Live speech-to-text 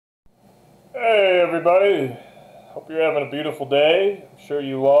Hey everybody, hope you're having a beautiful day. I'm sure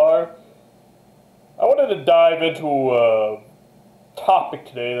you are. I wanted to dive into a topic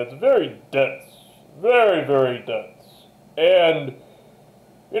today that's very dense. Very, very dense. And,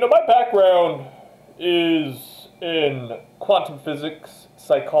 my background is in quantum physics,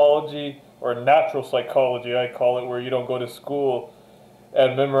 psychology, or natural psychology, I call it, where you don't go to school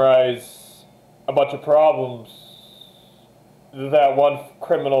and memorize a bunch of problems that one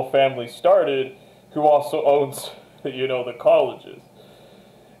criminal family started who also owns, the colleges.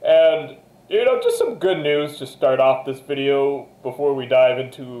 And, just some good news to start off this video before we dive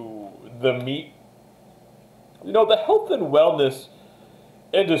into the meat. The health and wellness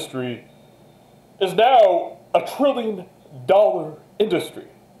industry is now $1 trillion industry.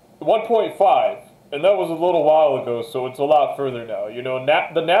 1.5, and that was a little while ago, so it's a lot further now.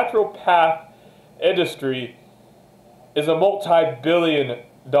 The naturopath industry is a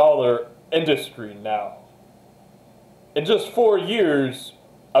multi-billion-dollar industry now. In just 4 years,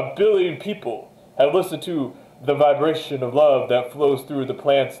 1 billion people have listened to the vibration of love that flows through the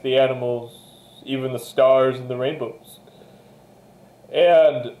plants, the animals, even the stars and the rainbows.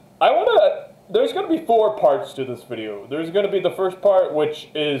 And there's going to be 4 parts to this video. There's going to be the first part, which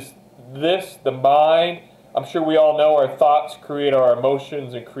is the mind. I'm sure we all know our thoughts create our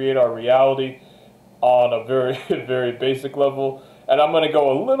emotions and create our reality on a very, very basic level. And I'm going to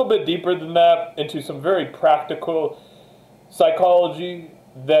go a little bit deeper than that into some very practical psychology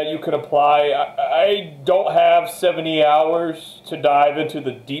that you can apply. I don't have 70 hours to dive into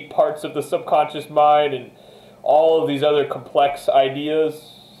the deep parts of the subconscious mind and all of these other complex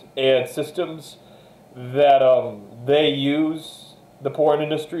ideas and systems that they use, the porn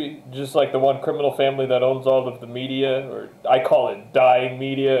industry, just like the one criminal family that owns all of the media, or I call it dying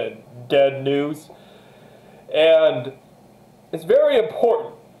media and dead news. And it's very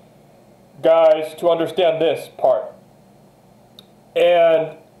important, guys, to understand this part.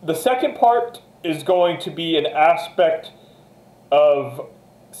 And the second part is going to be an aspect of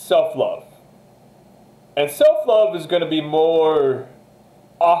self-love. And self-love is going to be more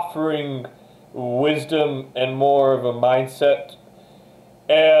offering wisdom and more of a mindset.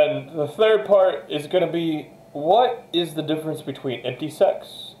 And the third part is going to be, what is the difference between empty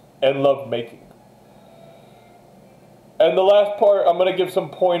sex and love-making? And the last part, I'm going to give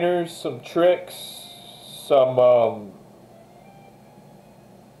some pointers, some tricks, some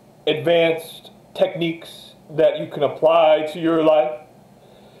advanced techniques that you can apply to your life.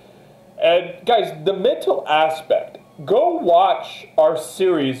 And guys, the mental aspect, go watch our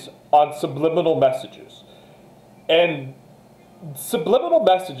series on subliminal messages. And subliminal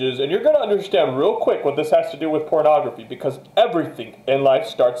messages, and you're going to understand real quick what this has to do with pornography, because everything in life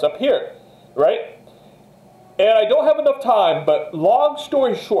starts up here, right? And I don't have enough time, but long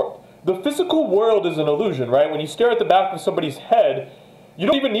story short, the physical world is an illusion, right? When you stare at the back of somebody's head, you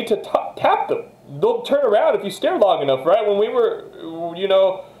don't even need to tap them. They'll turn around if you stare long enough, right? When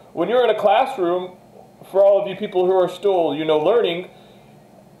when you're in a classroom, for all of you people who are still, learning,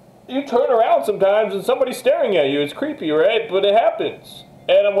 you turn around sometimes and somebody's staring at you. It's creepy, right? But it happens.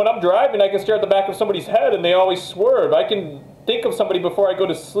 And when I'm driving, I can stare at the back of somebody's head and they always swerve. I can think of somebody before I go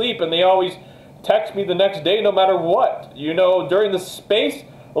to sleep and they always text me the next day no matter what. During the space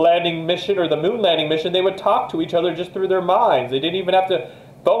landing mission or the moon landing mission, they would talk to each other just through their minds. They didn't even have to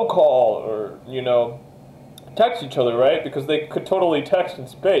phone call or, text each other, right? Because they could totally text in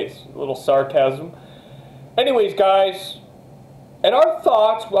space. A little sarcasm. Anyways, guys, and our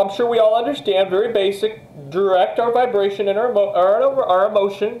thoughts, I'm sure we all understand, very basic, direct our vibration and our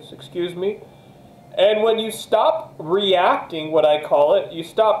emotions, excuse me. And when you stop reacting, what I call it, you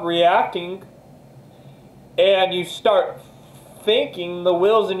stop reacting and you start thinking, the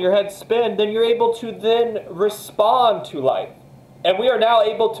wheels in your head spin, then you're able to then respond to life. And we are now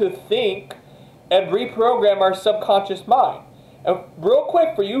able to think and reprogram our subconscious mind. And real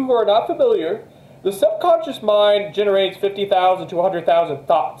quick, for you who are not familiar, the subconscious mind generates 50,000 to 100,000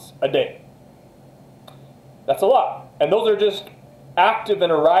 thoughts a day. That's a lot. And those are just active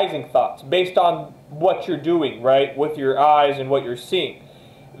and arising thoughts based on what you're doing, right, with your eyes and what you're seeing.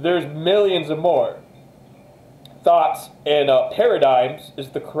 There's millions of more. Thoughts and paradigms is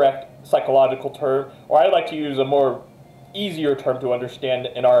the correct psychological term, or I like to use a more easier term to understand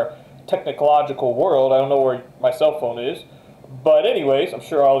in our technological world. I don't know where my cell phone is, but anyways, I'm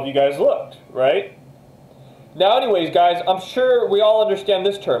sure all of you guys looked, right? Now anyways, guys, I'm sure we all understand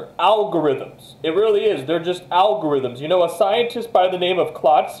this term, algorithms. It really is. They're just algorithms. A scientist by the name of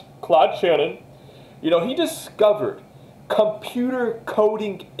Claude Shannon, he discovered computer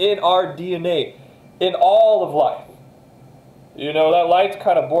coding in our DNA, in all of life. You know, that light's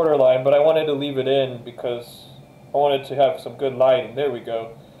kind of borderline, but I wanted to leave it in because I wanted to have some good lighting. There we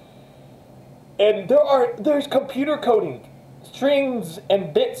go. And there's computer coding, strings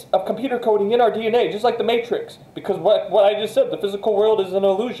and bits of computer coding in our DNA, just like the Matrix. Because what I just said, the physical world is an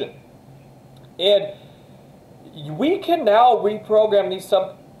illusion. And we can now reprogram these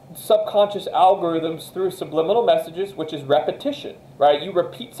subconscious algorithms through subliminal messages, which is repetition, right? You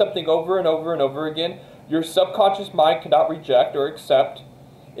repeat something over and over and over again. Your subconscious mind cannot reject or accept.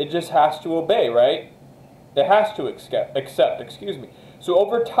 It just has to obey, right? It has to accept, excuse me. So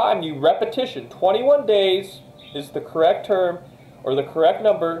over time, you repetition. 21 days is the correct term or the correct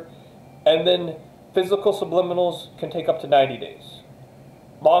number, and then physical subliminals can take up to 90 days.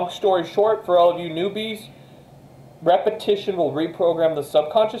 Long story short, for all of you newbies, repetition will reprogram the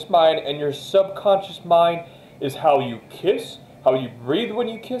subconscious mind, and your subconscious mind is how you kiss, how you breathe when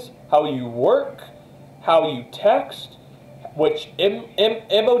you kiss, how you work, how you text, which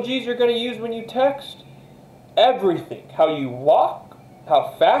emojis you're going to use when you text, everything. How you walk,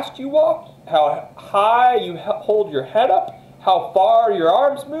 how fast you walk, how high you hold your head up, how far your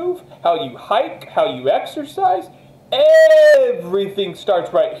arms move, how you hike, how you exercise. Everything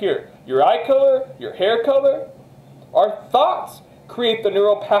starts right here. Your eye color, your hair color. Our thoughts create the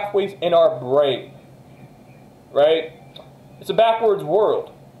neural pathways in our brain, right? It's a backwards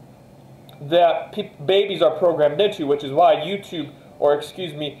world that babies are programmed into, which is why YouTube, or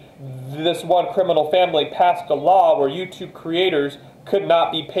excuse me, this one criminal family passed a law where YouTube creators could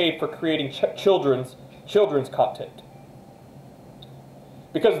not be paid for creating children's content.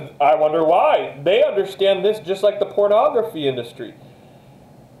 Because I wonder why. They understand this just like the pornography industry.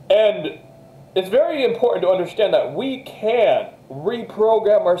 And it's very important to understand that we can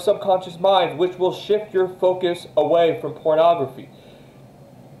reprogram our subconscious minds, which will shift your focus away from pornography.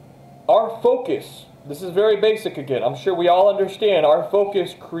 Our focus, this is very basic again, I'm sure we all understand, our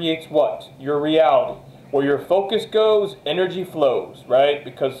focus creates what? Your reality. Where your focus goes, energy flows, right?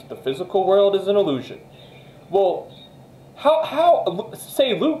 Because the physical world is an illusion. Well, how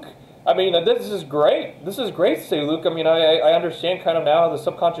say Luke, I mean, this is great. This is great, say Luke. I mean, I understand kind of now how the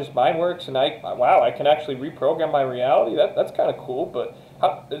subconscious mind works, and wow, I can actually reprogram my reality. That's kind of cool, but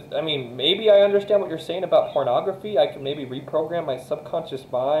I mean, maybe I understand what you're saying about pornography. I can maybe reprogram my subconscious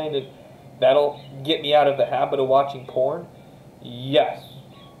mind, and that'll get me out of the habit of watching porn. Yes,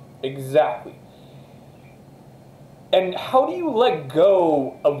 exactly. And how do you let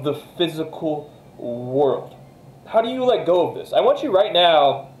go of the physical world? How do you let go of this? I want you right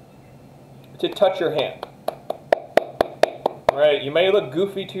now to touch your hand. All right, you may look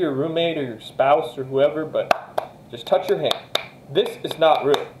goofy to your roommate or your spouse or whoever, but just touch your hand. This is not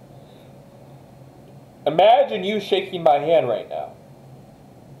real. Imagine you shaking my hand right now.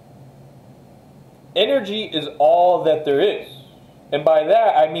 Energy is all that there is. And by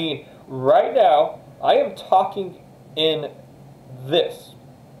that, I mean, right now, I am talking in this.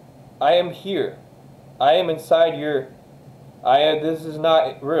 I am here. I am inside your... this is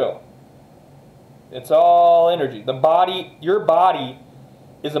not real. It's all energy. The body, your body,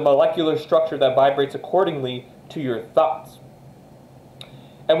 is a molecular structure that vibrates accordingly to your thoughts.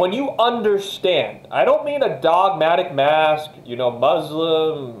 And when you understand, I don't mean a dogmatic mask, you know,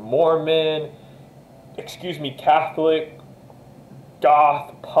 Muslim, Mormon, excuse me, Catholic,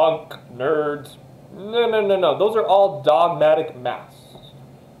 goth, punk, nerds. No. Those are all dogmatic masks.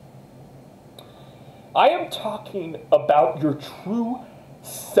 I am talking about your true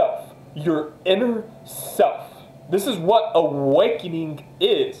self, your inner self. This is what awakening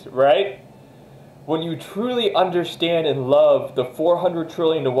is, right? When you truly understand and love the 400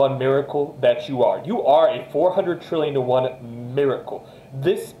 trillion to 1 miracle that you are. You are a 400 trillion to 1 miracle.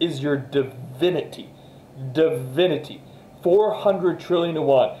 This is your divinity. Divinity. 400 trillion to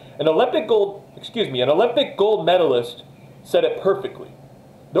 1. An Olympic gold medalist said it perfectly.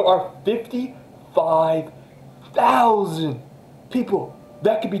 There are 55,000 people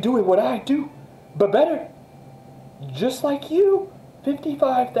that could be doing what I do, but better. Just like you,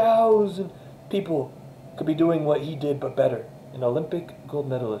 55,000 people could be doing what he did, but better. An Olympic gold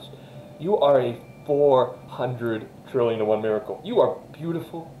medalist. You are a 400 trillion to 1 miracle. You are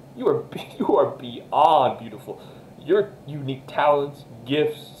beautiful. You are beyond beautiful. Your unique talents,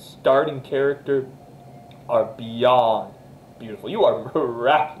 gifts, starting character are beyond beautiful. You are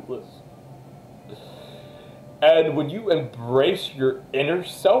miraculous. And when you embrace your inner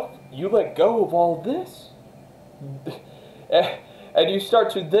self, you let go of all this. And you start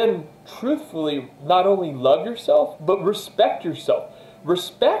to then truthfully not only love yourself, but respect yourself.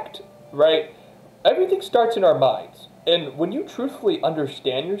 Respect, right? Everything starts in our minds. And when you truthfully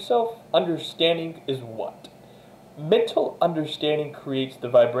understand yourself, understanding is what? mental understanding creates the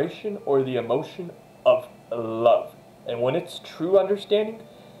vibration or the emotion of love. And when it's true understanding,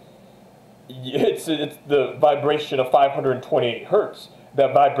 it's the vibration of 528 hertz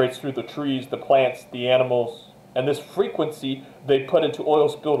that vibrates through the trees, the plants, the animals. And this frequency they put into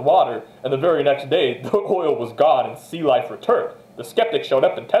oil-spilled water, and the very next day the oil was gone and sea life returned. The skeptics showed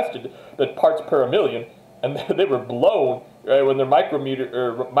up and tested the parts per million, and they were blown, right, when their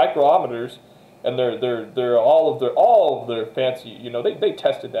micrometers and their all of their fancy, you know, they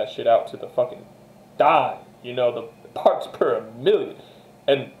tested that shit out to the fucking dime, you know, the parts per million,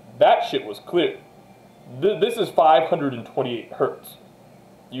 and that shit was clear. This is 528 hertz.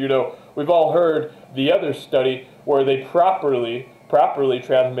 You know, we've all heard the other study where they properly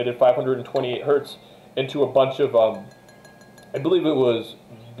transmitted 528 hertz into a bunch of, I believe it was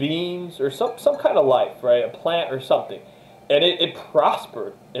beans or some kind of life, right? A plant or something. And it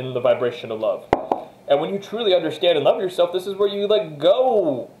prospered in the vibration of love. And when you truly understand and love yourself, this is where you let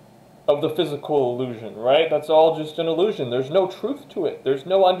go of the physical illusion, right? That's all just an illusion. There's no truth to it. There's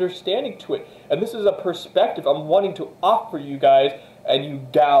no understanding to it. And this is a perspective I'm wanting to offer you guys and you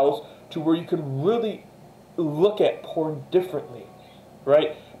gals to where you can really look at porn differently,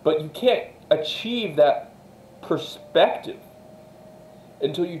 right? But you can't achieve that perspective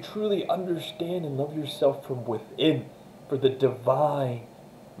until you truly understand and love yourself from within for the divine,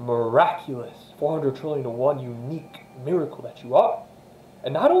 miraculous, 400 trillion to 1 unique miracle that you are.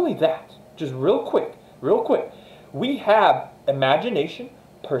 And not only that, just real quick, we have imagination,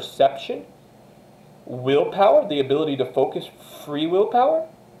 perception, willpower, the ability to focus, free willpower,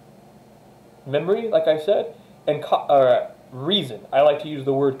 memory, like I said, and reason. I like to use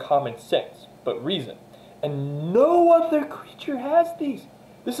the word common sense, but reason. And no other creature has these.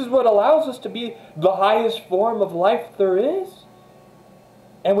 This is what allows us to be the highest form of life there is.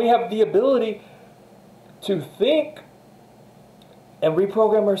 And we have the ability to think and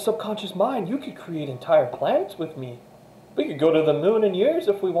reprogram our subconscious mind. You could create entire planets with me. We could go to the moon in years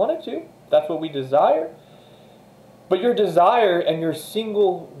if we wanted to. That's what we desire. But your desire and your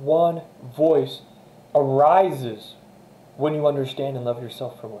single one voice arises when you understand and love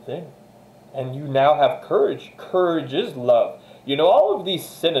yourself from within. And you now have courage. Courage is love. You know, all of these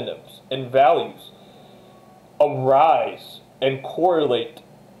synonyms and values arise and correlate,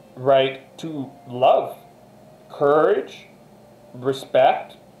 right, to love. Courage,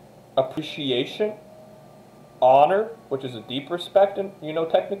 respect, appreciation, honor, which is a deep respect, you know,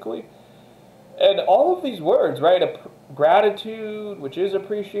 technically. And all of these words, right, gratitude, which is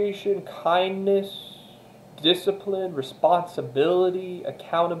appreciation, kindness, discipline, responsibility,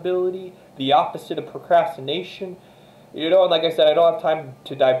 accountability, the opposite of procrastination. You know, and like I said, I don't have time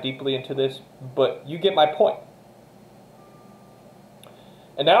to dive deeply into this, but you get my point.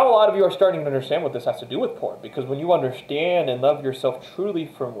 And now a lot of you are starting to understand what this has to do with porn, because when you understand and love yourself truly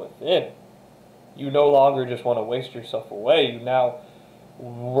from within, you no longer just want to waste yourself away.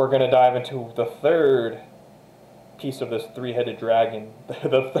 We're going to dive into the third piece of this three-headed dragon,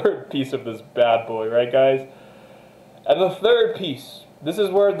 the third piece of this bad boy, right, guys? And the third piece, this is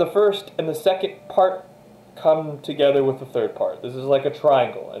where the first and the second part come together with the third part. This is like a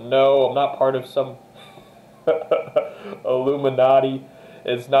triangle. And no, I'm not part of some Illuminati.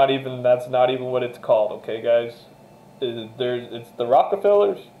 That's not even what it's called, okay, guys? It's the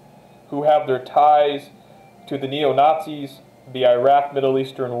Rockefellers who have their ties to the neo-Nazis, the Iraq Middle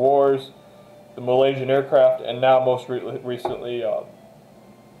Eastern wars, the Malaysian aircraft, and now most recently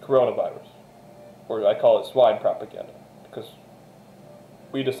coronavirus, or I call it swine propaganda, because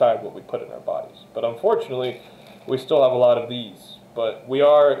we decide what we put in our bodies. But unfortunately, we still have a lot of these. But we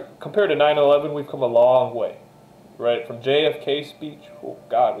are, compared to 9/11, we've come a long way, right? From JFK's speech, oh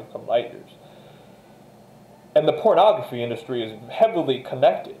God, we've come light years. And the pornography industry is heavily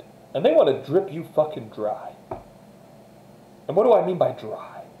connected, and they want to drip you fucking dry. And what do I mean by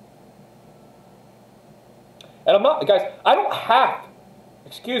dry? And I'm not, guys, I don't have,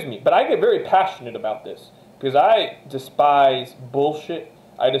 excuse me, but I get very passionate about this, because I despise bullshit.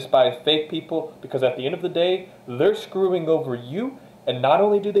 I despise fake people, because at the end of the day, they're screwing over you, and not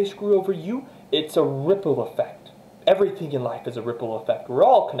only do they screw over you, it's a ripple effect. Everything in life is a ripple effect. We're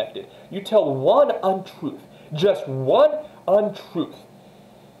all connected. You tell one untruth, just one untruth,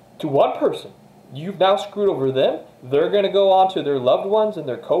 to one person, you've now screwed over them. They're going to go on to their loved ones and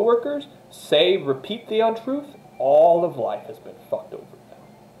their coworkers, repeat the untruth. All of life has been fucked over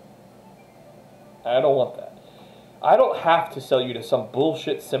now. I don't want that. I don't have to sell you to some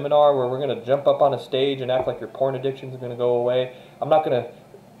bullshit seminar where we're going to jump up on a stage and act like your porn addiction is going to go away. I'm not going to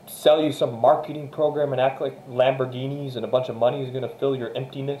sell you some marketing program and act like Lamborghinis and a bunch of money is going to fill your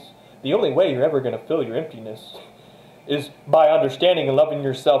emptiness. The only way you're ever going to fill your emptiness is by understanding and loving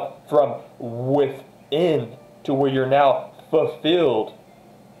yourself from within to where you're now fulfilled.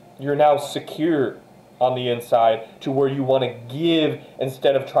 You're now secure on the inside to where you want to give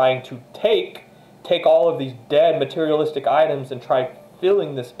instead of trying to take all of these dead materialistic items and try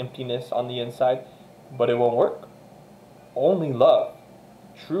filling this emptiness on the inside, but it won't work. Only love,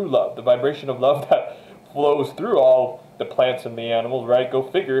 true love, the vibration of love that flows through all the plants and the animals, right? Go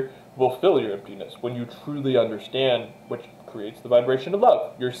figure, will fill your emptiness when you truly understand, which creates the vibration of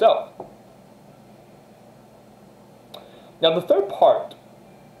love, yourself. Now the third part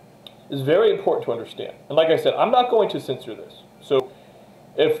is very important to understand. And like I said, I'm not going to censor this. So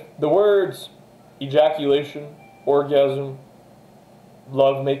if the words ejaculation, orgasm,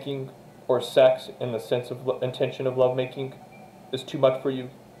 lovemaking, or sex in the sense of intention of lovemaking is too much for you,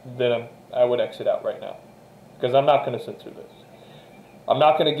 then I would exit out right now. Because I'm not going to censor this. I'm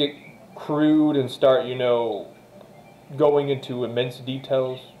not going to get crude and start, going into immense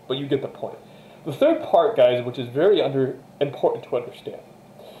details, but you get the point. The third part, guys, which is very important to understand.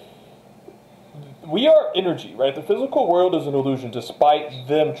 We are energy, right? The physical world is an illusion, despite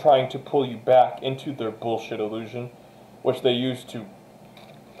them trying to pull you back into their bullshit illusion, which they use to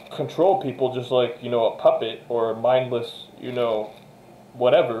control people just like, a puppet or a mindless,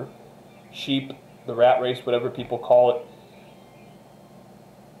 whatever, sheep, the rat race, whatever people call it.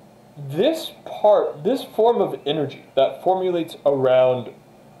 This form of energy that formulates around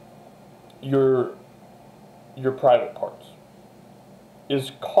your private parts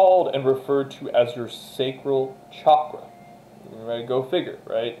is called and referred to as your sacral chakra. Right? Go figure,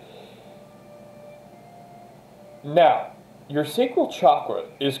 right? Now, your sacral chakra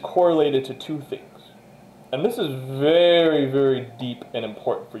is correlated to two things. And this is very, very deep and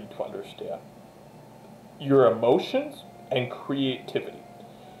important for you to understand. Your emotions and creativity.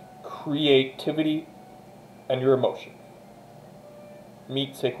 Creativity and your emotion.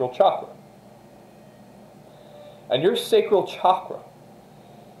 Meet sacral chakra. And your sacral chakra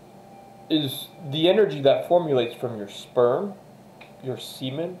is the energy that formulates from your sperm, your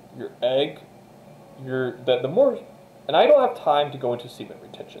semen, your egg, the more, and I don't have time to go into semen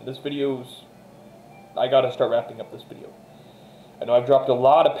retention. This video's, I gotta start wrapping up this video. I know I've dropped a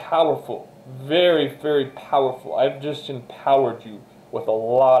lot of powerful, very, very powerful, I've just empowered you with a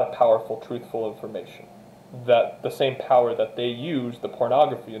lot of powerful, truthful information. That the same power that they use, the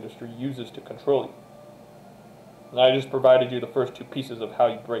pornography industry uses to control you. And I just provided you the first two pieces of how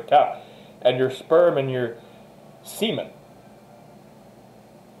you break out. And your sperm and your semen,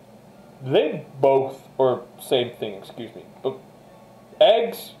 they both, or same thing, excuse me, but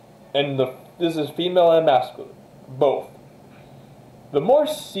eggs, and this is female and masculine, both. The more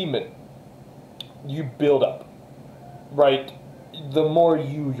semen you build up, right, the more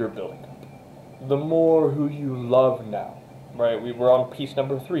you're building up. The more who you love now, right, we're on piece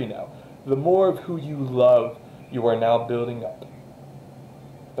number 3 now. The more of who you love you are now building up.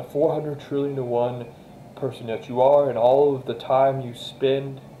 The 400 trillion to 1 person that you are, and all of the time you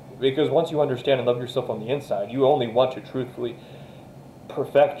spend, because once you understand and love yourself on the inside, you only want to truthfully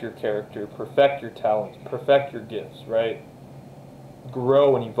perfect your character, perfect your talents, perfect your gifts, right?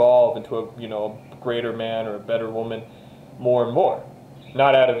 Grow and evolve into a greater man or a better woman more and more.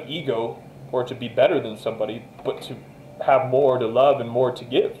 Not out of ego or to be better than somebody, but to have more to love and more to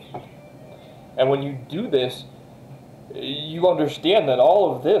give. And when you do this, you understand that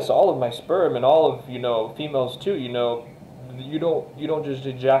all of this, all of my sperm and all of, females too, you don't just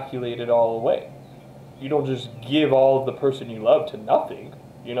ejaculate it all away. You don't just give all of the person you love to nothing.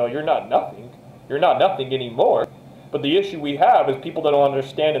 You're not nothing. You're not nothing anymore. But the issue we have is people that don't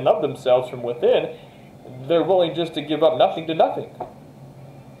understand and love themselves from within, they're willing just to give up nothing to nothing.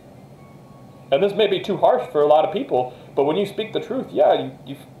 And this may be too harsh for a lot of people, but when you speak the truth, yeah,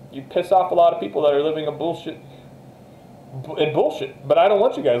 you piss off a lot of people that are living in bullshit. But I don't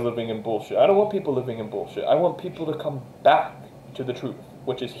want you guys living in bullshit. I don't want people living in bullshit. I want people to come back to the truth,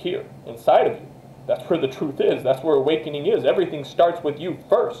 which is here, inside of you. That's where the truth is. That's where awakening is. Everything starts with you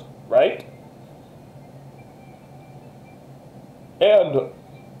first, right? And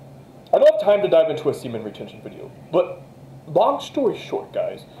I don't have time to dive into a semen retention video, but long story short,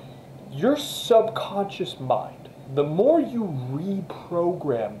 guys, your subconscious mind, the more you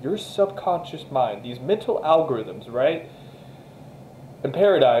reprogram your subconscious mind, these mental algorithms, right, and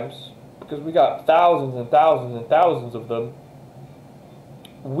paradigms, because we got thousands and thousands and thousands of them,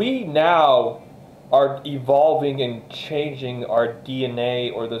 we now are evolving and changing our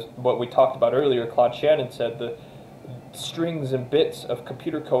DNA, or what we talked about earlier, Claude Shannon said, the strings and bits of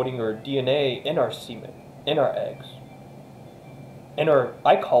computer coding or DNA in our semen, in our eggs, in our,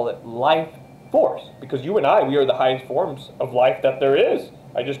 I call it life force. Because you and I, we are the highest forms of life that there is.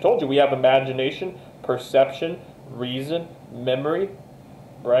 I just told you, we have imagination, perception, reason, memory,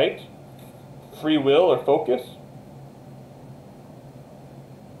 right? Free will or focus.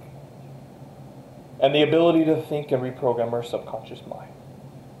 And the ability to think and reprogram our subconscious mind.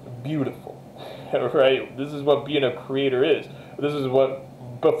 Beautiful, right? This is what being a creator is. This is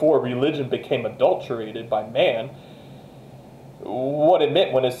what, before religion became adulterated by man, what it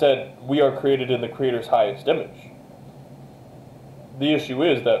meant when it said, we are created in the Creator's highest image. The issue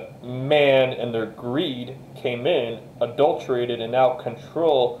is that man and their greed came in, adulterated, and now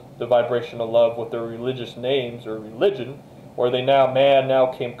control the vibration of love with their religious names or religion, or man now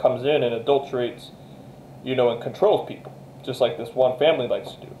comes in and adulterates, and controls people, just like this one family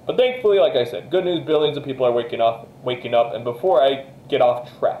likes to do. But thankfully, like I said, good news, billions of people are waking up, and before I get off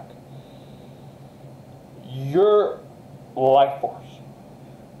track, your life force.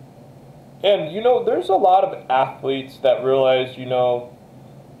 And, there's a lot of athletes that realize,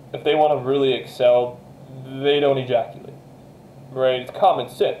 if they want to really excel, they don't ejaculate, right? It's common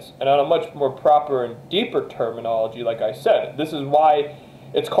sense. And on a much more proper and deeper terminology, like I said, this is why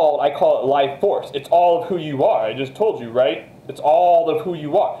I call it life force. It's all of who you are. I just told you, right? It's all of who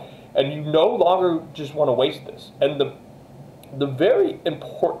you are. And you no longer just want to waste this. And the very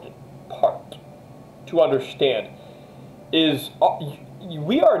important part to understand is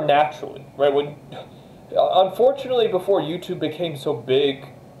we are naturally, right? Unfortunately, before YouTube became so big,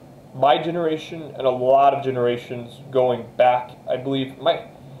 my generation and a lot of generations going back, I believe,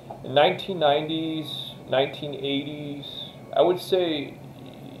 1990s, 1980s, I would say,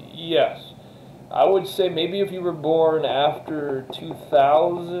 yes. I would say maybe if you were born after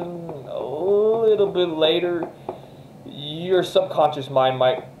 2000, a little bit later, your subconscious mind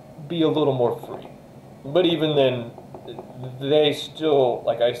might be a little more free. But even then, they still,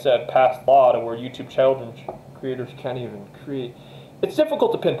 like I said, passed law to where YouTube challenge creators can't even create. It's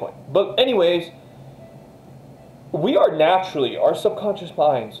difficult to pinpoint. But anyways, we are naturally, our subconscious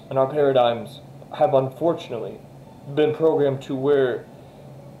minds and our paradigms have unfortunately been programmed to where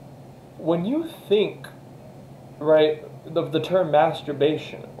when you think, right, of the term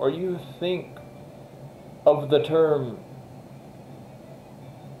masturbation, or you think of the term,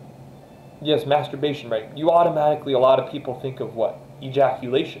 yes, masturbation, right, you automatically, a lot of people think of what?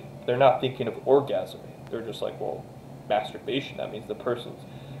 Ejaculation. They're not thinking of orgasm. They're just like, well, masturbation, that means the person's,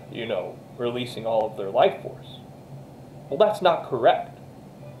 releasing all of their life force. Well, that's not correct.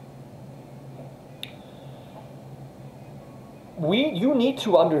 You need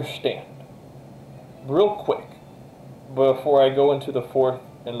to understand, real quick, before I go into the fourth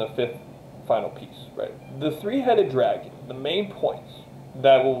and the fifth final piece, right? The three-headed dragon, the main points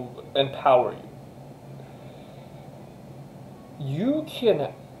that will empower you. You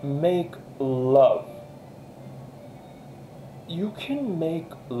can make love. You can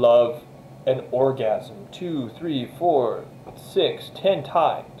make love an orgasm 2, 3, 4, 6, 10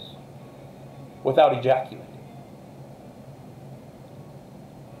 times without ejaculating.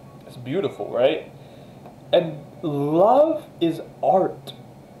 It's beautiful, right? And love is art.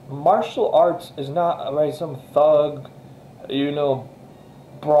 Martial arts is not, right, some thug,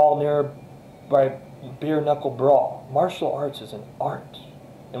 brawl near, right, bare knuckle brawl. Martial arts is an art.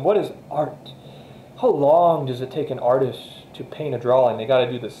 And what is art? How long does it take an artist to paint a drawing? They got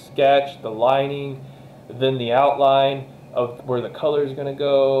to do the sketch, the lining, then the outline of where the color is going to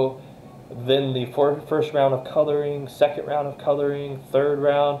go, then the first round of coloring, second round of coloring, third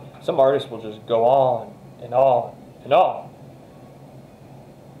round. Some artists will just go on and on and on.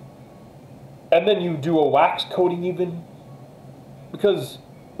 And then you do a wax coating even. Because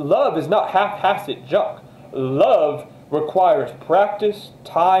love is not half-assed junk. Love requires practice,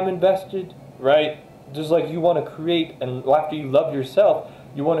 time invested, right? Just like you want to create, and after you love yourself,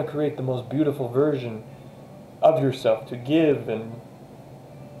 you want to create the most beautiful version of yourself to give and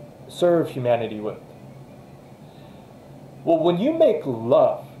serve humanity with. Well, when you make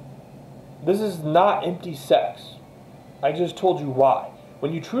love, this is not empty sex. I just told you why.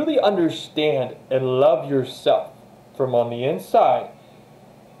 When you truly understand and love yourself from on the inside,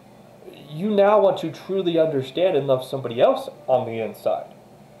 you now want to truly understand and love somebody else on the inside.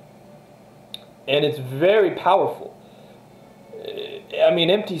 And it's very powerful. I mean,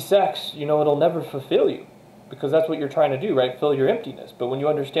 empty sex, it'll never fulfill you. Because that's what you're trying to do, right? Fill your emptiness. But when you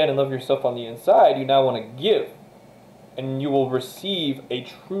understand and love yourself on the inside, you now want to give. And you will receive a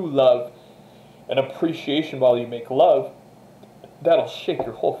true love and appreciation while you make love. That'll shake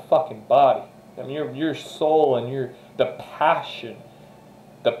your whole fucking body. I mean, your soul and the passion.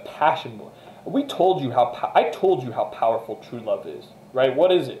 I told you how powerful true love is. right?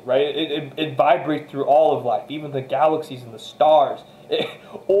 What is it, right? It vibrates through all of life, even the galaxies and the stars.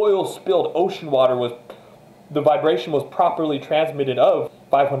 Oil spilled ocean water the vibration was properly transmitted of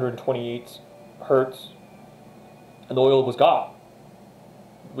 528 hertz, and the oil was gone.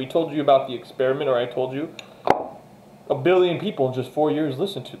 We told you about the experiment, or I told you, 1 billion people in just 4 years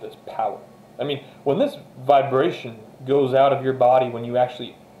listened to this power. I mean, when this vibration goes out of your body, when you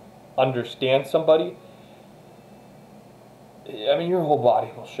actually understand somebody, I mean, your whole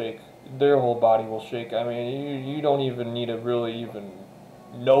body will shake. Their whole body will shake. I mean, you don't even need to really even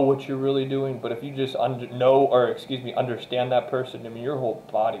know what you're really doing, but if you just understand that person, I mean, your whole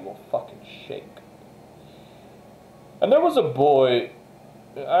body will fucking shake. And there was a boy,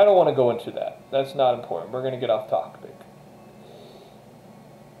 I don't want to go into that. That's not important. We're going to get off topic.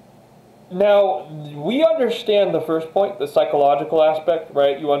 Now, we understand the first point, the psychological aspect,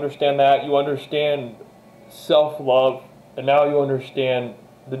 right? You understand that. You understand self-love. And now you understand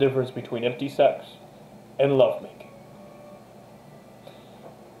the difference between empty sex and lovemaking.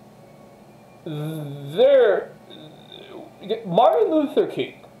 Martin Luther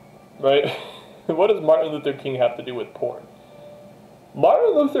King, right? What does Martin Luther King have to do with porn?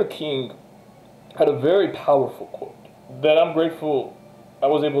 Martin Luther King had a very powerful quote that I'm grateful I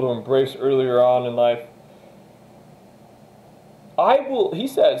was able to embrace earlier on in life. He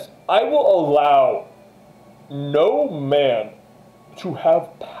says, I will allow no man to have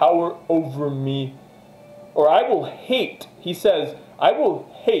power over me, or I will hate, he says, I will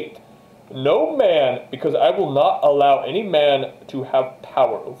hate no man because I will not allow any man to have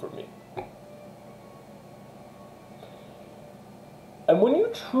power over me. And when you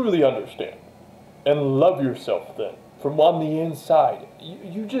truly understand and love yourself then, from on the inside,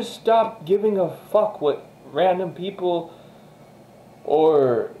 you just stop giving a fuck what random people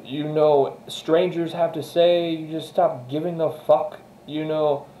or, strangers have to say. You just stop giving a fuck,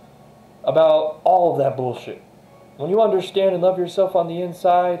 about all of that bullshit. When you understand and love yourself on the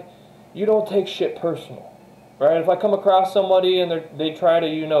inside, you don't take shit personal, right? If I come across somebody and they try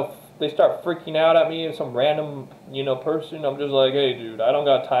to, they start freaking out at me, some random, person, I'm just like, hey, dude, I don't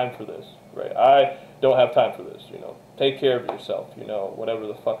got time for this, right? I don't have time for this, Take care of yourself, whatever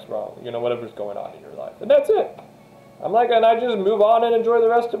the fuck's wrong, whatever's going on in your life. And that's it. I'm like, and I just move on and enjoy the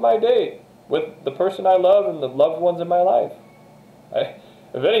rest of my day with the person I love and the loved ones in my life.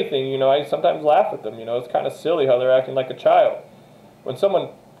 If anything, I sometimes laugh at them, it's kind of silly how they're acting like a child. When someone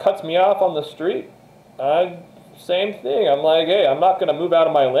cuts me off on the street, same thing. I'm like, hey, I'm not going to move out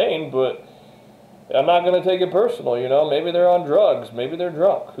of my lane, but I'm not going to take it personal, Maybe they're on drugs. Maybe they're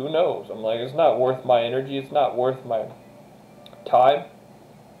drunk. Who knows? I'm like, it's not worth my energy. It's not worth my time.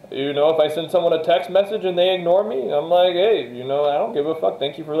 If I send someone a text message and they ignore me, I'm like, hey, I don't give a fuck.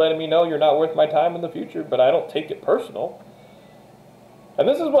 Thank you for letting me know you're not worth my time in the future, but I don't take it personal. And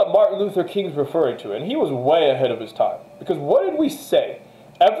this is what Martin Luther King's referring to, and he was way ahead of his time. Because what did we say?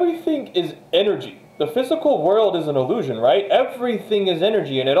 Everything is energy. The physical world is an illusion, right? Everything is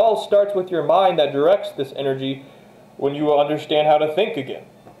energy, and it all starts with your mind that directs this energy when you understand how to think again.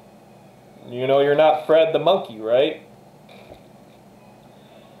 You're not Fred the monkey, right?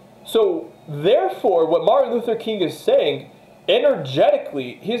 So, therefore, what Martin Luther King is saying,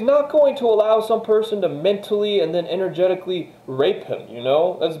 energetically, he's not going to allow some person to mentally and then energetically rape him,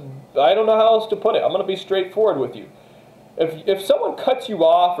 I don't know how else to put it. I'm going to be straightforward with you. If someone cuts you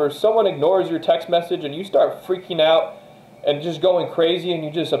off or someone ignores your text message and you start freaking out and just going crazy and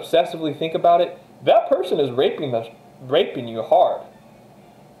you just obsessively think about it, that person is raping you hard.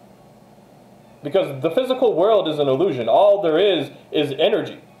 Because the physical world is an illusion. All there is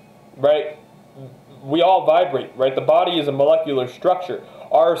energy, right? We all vibrate, right? The body is a molecular structure.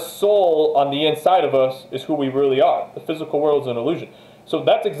 Our soul on the inside of us is who we really are. The physical world is an illusion. So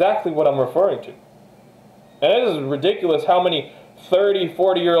that's exactly what I'm referring to. And it is ridiculous how many 30,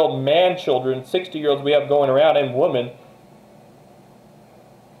 40-year-old man children, 60-year-olds we have going around, and women,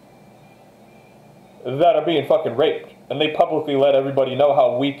 that are being fucking raped. And they publicly let everybody know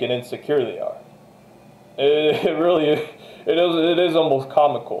how weak and insecure they are. It really is. It is almost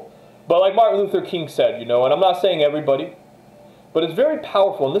comical. But like Martin Luther King said, and I'm not saying everybody, but it's very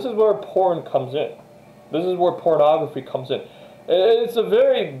powerful, and this is where porn comes in. This is where pornography comes in. It's a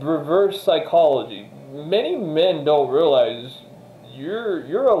very reverse psychology. Many men don't realize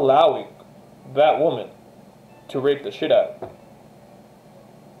you're allowing that woman to rape the shit out of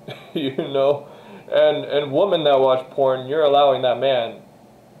you. And women that watch porn, you're allowing that man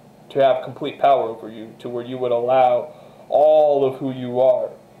to have complete power over you, to where you would allow all of who you are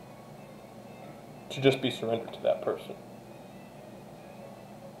to just be surrendered to that person.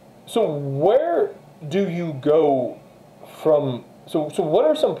 So where do you go from So what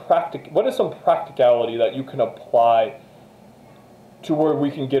is some practicality that you can apply to where we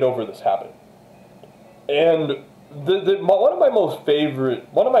can get over this habit? And one of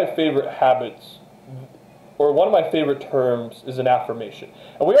my favorite habits, or one of my favorite terms, is an affirmation.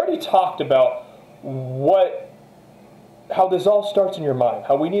 And we already talked about how this all starts in your mind,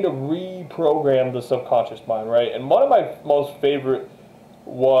 how we need to reprogram the subconscious mind, right? And one of my most favorite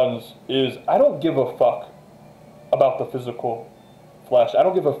ones is, I don't give a fuck about the physical flesh. I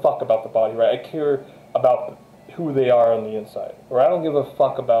don't give a fuck about the body, right? I care about who they are on the inside. Or I don't give a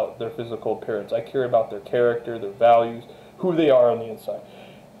fuck about their physical appearance. I care about their character, their values, who they are on the inside.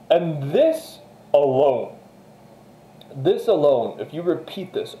 And this alone, if you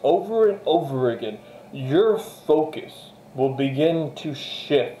repeat this over and over again, your focus will begin to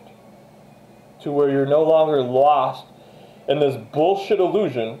shift to where you're no longer lost in this bullshit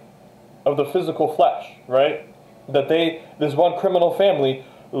illusion of the physical flesh, right? That this one criminal family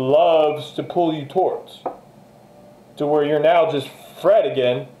loves to pull you towards. To where you're now just Fred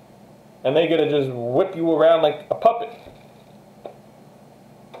again, and they get to just whip you around like a puppet.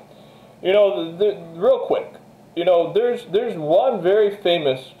 You know, real quick, you know, there's one very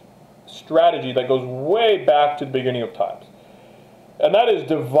famous strategy that goes way back to the beginning of times. And that is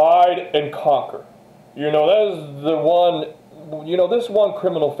divide and conquer. You know, that is the one, you know, this one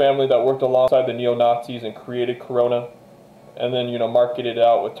criminal family that worked alongside the neo-Nazis and created Corona, and then, you know, marketed it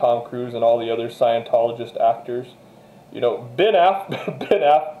out with Tom Cruise and all the other Scientologist actors. You know, Ben Affleck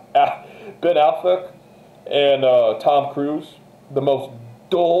and Tom Cruise, the most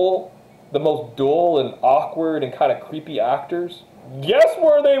dull and awkward and kind of creepy actors. Guess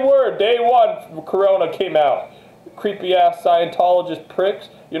where they were day one Corona came out? Creepy ass Scientologist pricks.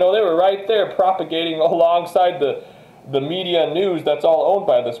 You know, they were right there propagating alongside the media news that's all owned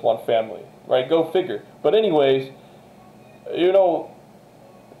by this one family. Right? Go figure. But anyways, you know,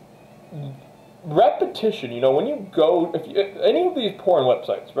 repetition, you know, when you go, any of these porn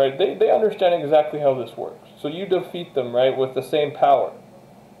websites, right, they understand exactly how this works. So you defeat them, right, with the same power,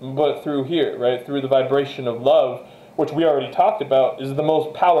 but through here, right, through the vibration of love, which we already talked about, is the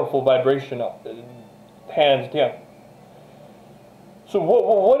most powerful vibration, hands down. So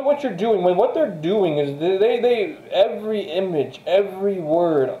what you're doing, what they're doing is they every image, every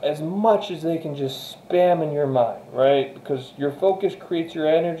word, as much as they can just spam in your mind, right, because your focus creates your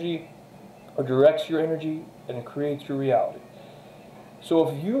energy, or directs your energy, and it creates your reality. So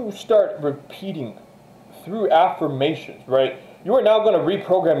if you start repeating through affirmations, right, you are now going to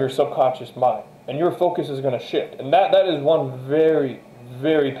reprogram your subconscious mind, and your focus is going to shift. And that is one very,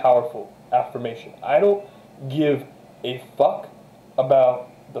 very powerful affirmation. I don't give a fuck about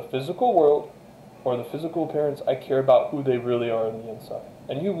the physical world or the physical appearance. I care about who they really are on the inside.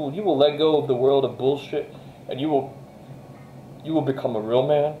 And you will let go of the world of bullshit, and you will become a real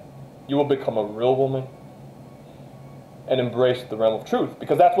man. You will become a real woman and embrace the realm of truth.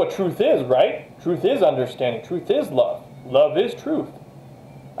 Because that's what truth is, right? Truth is understanding. Truth is love. Love is truth.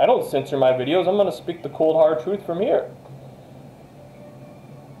 I don't censor my videos. I'm going to speak the cold, hard truth from here.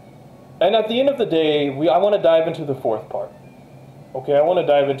 And at the end of the day, I want to dive into the fourth part. Okay, I want to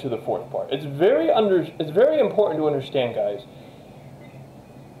dive into the fourth part. It's very important to understand, guys.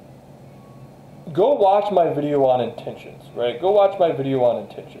 Go watch my video on intentions, right? Go watch my video on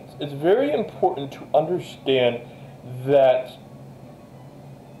intentions. It's very important to understand that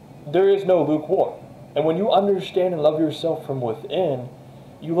there is no lukewarm. And when you understand and love yourself from within,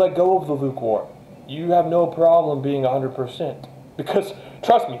 you let go of the lukewarm. You have no problem being 100%. Because,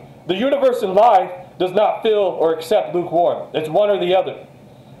 trust me, the universe in life does not feel or accept lukewarm. It's one or the other.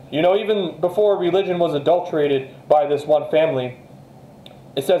 You know, even before religion was adulterated by this one family,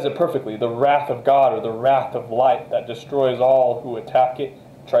 it says it perfectly, the wrath of God, or the wrath of life that destroys all who attack it,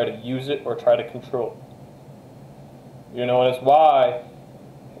 try to use it, or try to control it. You know, and it's why,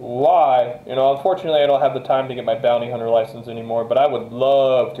 you know, unfortunately I don't have the time to get my bounty hunter license anymore, but I would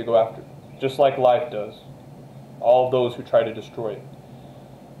love to go after it, just like life does, all of those who try to destroy it.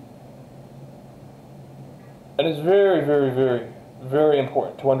 And it's very, very, very, very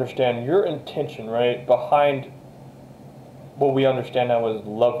important to understand your intention, right, behind what we understand now as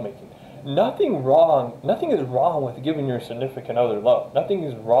lovemaking. Nothing is wrong with giving your significant other love. Nothing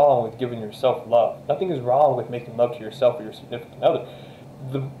is wrong with giving yourself love. Nothing is wrong with making love to yourself or your significant other.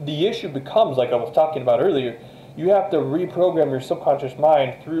 The issue becomes, like I was talking about earlier, you have to reprogram your subconscious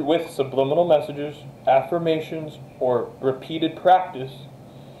mind with subliminal messages, affirmations, or repeated practice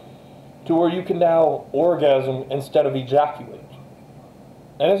to where you can now orgasm instead of ejaculate.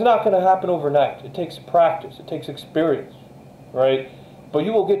 And it's not going to happen overnight. It takes practice. It takes experience. Right? But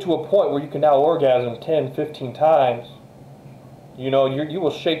you will get to a point where you can now orgasm 10, 15 times, You know, you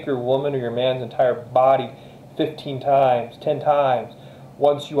will shake your woman or your man's entire body 15 times, 10 times,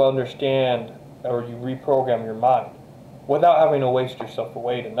 once you understand or you reprogram your mind, without having to waste yourself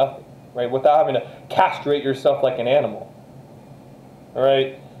away to nothing, right? Without having to castrate yourself like an animal, all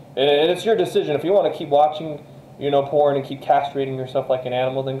right? And it's your decision. If you want to keep watching, you know, porn and keep castrating yourself like an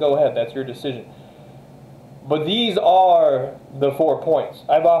animal, then go ahead. That's your decision. But these are the 4 points.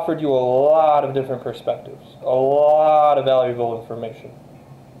 I've offered you a lot of different perspectives, a lot of valuable information.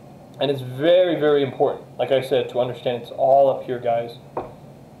 And it's very, very important, like I said, to understand it's all up here, guys.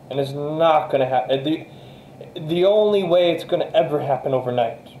 And it's not going to happen. The only way it's going to ever happen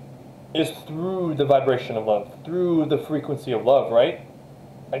overnight is through the vibration of love, through the frequency of love, right?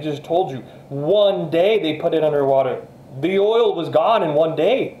 I just told you, one day they put it underwater. The oil was gone in one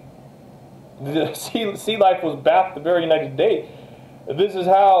day. The sea life was back the very next day. This is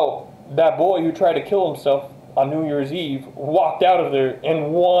how that boy who tried to kill himself on New Year's Eve walked out of there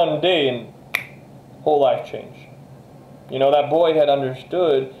in one day, and whole life changed. You know, that boy had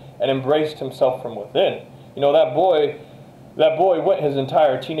understood and embraced himself from within. You know, that boy went his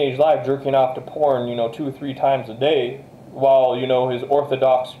entire teenage life jerking off to porn, you know, 2 or 3 times a day, while, you know, his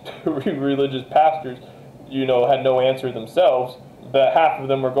orthodox religious pastors, you know, had no answer themselves. That half of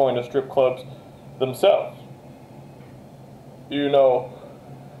them were going to strip clubs themselves. You know,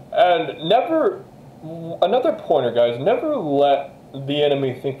 and never, another pointer, guys, never let the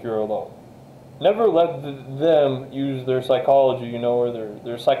enemy think you're alone. Never let them use their psychology, you know, or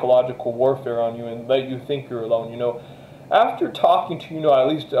their psychological warfare on you and let you think you're alone, you know. After talking to, you know, at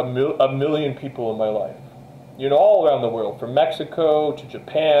least a million people in my life, you know, all around the world, from Mexico to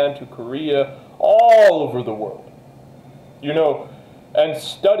Japan to Korea, all over the world, you know, and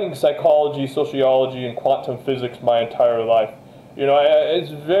studying psychology, sociology, and quantum physics my entire life, you know,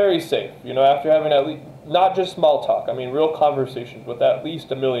 it's very safe, you know, after having at least, not just small talk, I mean real conversations with at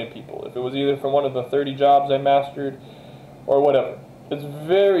least a million people, if it was either from one of the 30 jobs I mastered or whatever, it's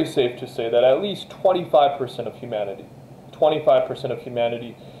very safe to say that at least 25% of humanity, 25% of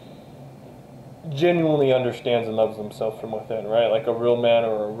humanity genuinely understands and loves themselves from within, right? Like a real man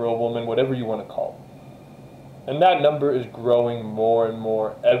or a real woman, whatever you want to call it. And that number is growing more and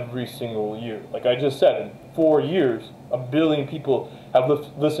more every single year. Like I just said, in 4 years, 1 billion people have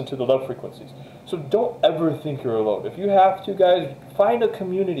listened to the love frequencies. So don't ever think you're alone. If you have to, guys, find a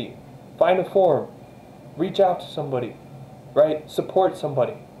community, find a forum, reach out to somebody, right? Support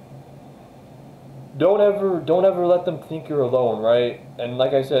somebody. Don't ever let them think you're alone, right? And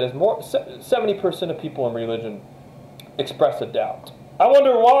like I said, it's more 70% of people in religion express a doubt. I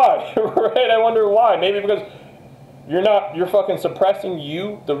wonder why, right? I wonder why. Maybe because you're fucking suppressing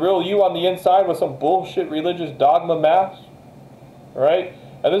you, the real you on the inside, with some bullshit religious dogma mass, right?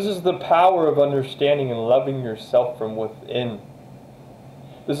 And this is the power of understanding and loving yourself from within.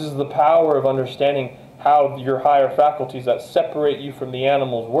 This is the power of understanding how your higher faculties that separate you from the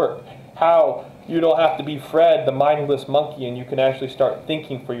animals work. How you don't have to be Fred, the mindless monkey, and you can actually start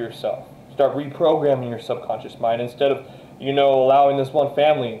thinking for yourself. Start reprogramming your subconscious mind instead of, you know, allowing this one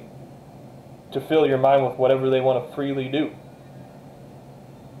family to fill your mind with whatever they want to freely do.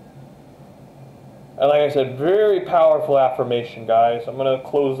 And like I said, very powerful affirmation, guys. I'm going to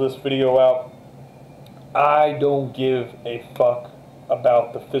close this video out. I don't give a fuck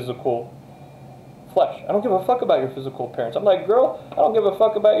about the physical flesh. I don't give a fuck about your physical appearance. I'm like, girl, I don't give a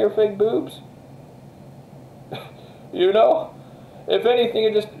fuck about your fake boobs. You know? If anything,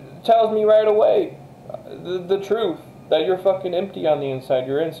 it just tells me right away the truth. That you're fucking empty on the inside.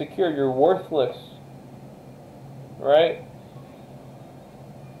 You're insecure. You're worthless. Right?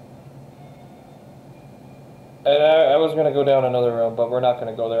 And I was going to go down another road, but we're not going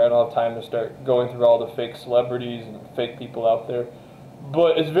to go there. I don't have time to start going through all the fake celebrities and fake people out there.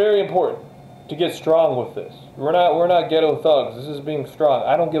 But it's very important to get strong with this. We're not ghetto thugs. This is being strong.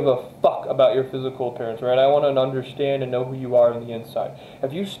 I don't give a fuck about your physical appearance, right? I want to understand and know who you are on the inside.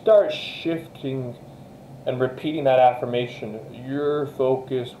 If you start shifting and repeating that affirmation, your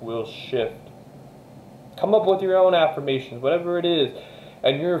focus will shift. Come up with your own affirmations, whatever it is,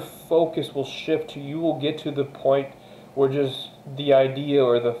 and your focus will shift to, you will get to the point where just the idea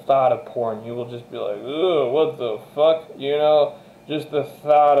or the thought of porn, you will just be like, ugh, what the fuck, you know? Just the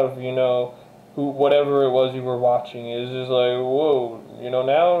thought of, you know, whatever it was you were watching is just like, whoa, you know,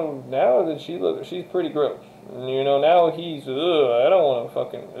 now that she's pretty gross. You know, now he's, ugh, I don't want to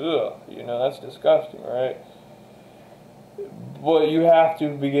fucking, ugh, you know, that's disgusting, right? But you have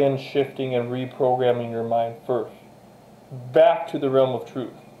to begin shifting and reprogramming your mind first. Back to the realm of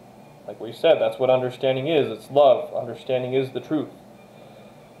truth. Like we said, that's what understanding is. It's love. Understanding is the truth.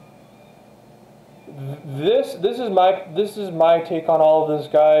 This is my take on all of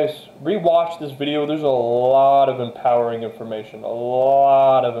this, guys. Rewatch this video. There's a lot of empowering information, a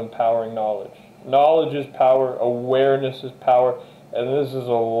lot of empowering knowledge. Knowledge is power, awareness is power, and this is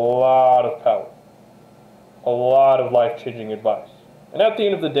a lot of power. A lot of life-changing advice. And at the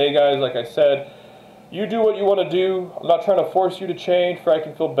end of the day, guys, like I said, you do what you want to do. I'm not trying to force you to change for I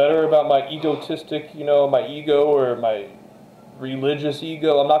can feel better about my egotistic, my ego or my religious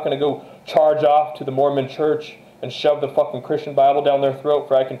ego. I'm not going to go charge off to the Mormon church and shove the fucking Christian Bible down their throat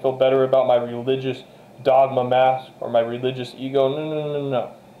for I can feel better about my religious dogma mask or my religious ego.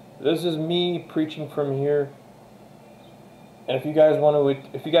 No. This is me preaching from here. And if you guys want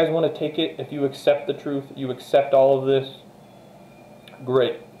to take it, if you accept the truth, you accept all of this,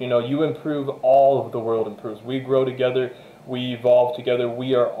 great. You improve, all of the world improves. We grow together, we evolve together,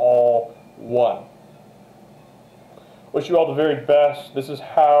 we are all one. Wish you all the very best. This is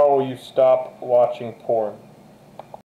how you stop watching porn.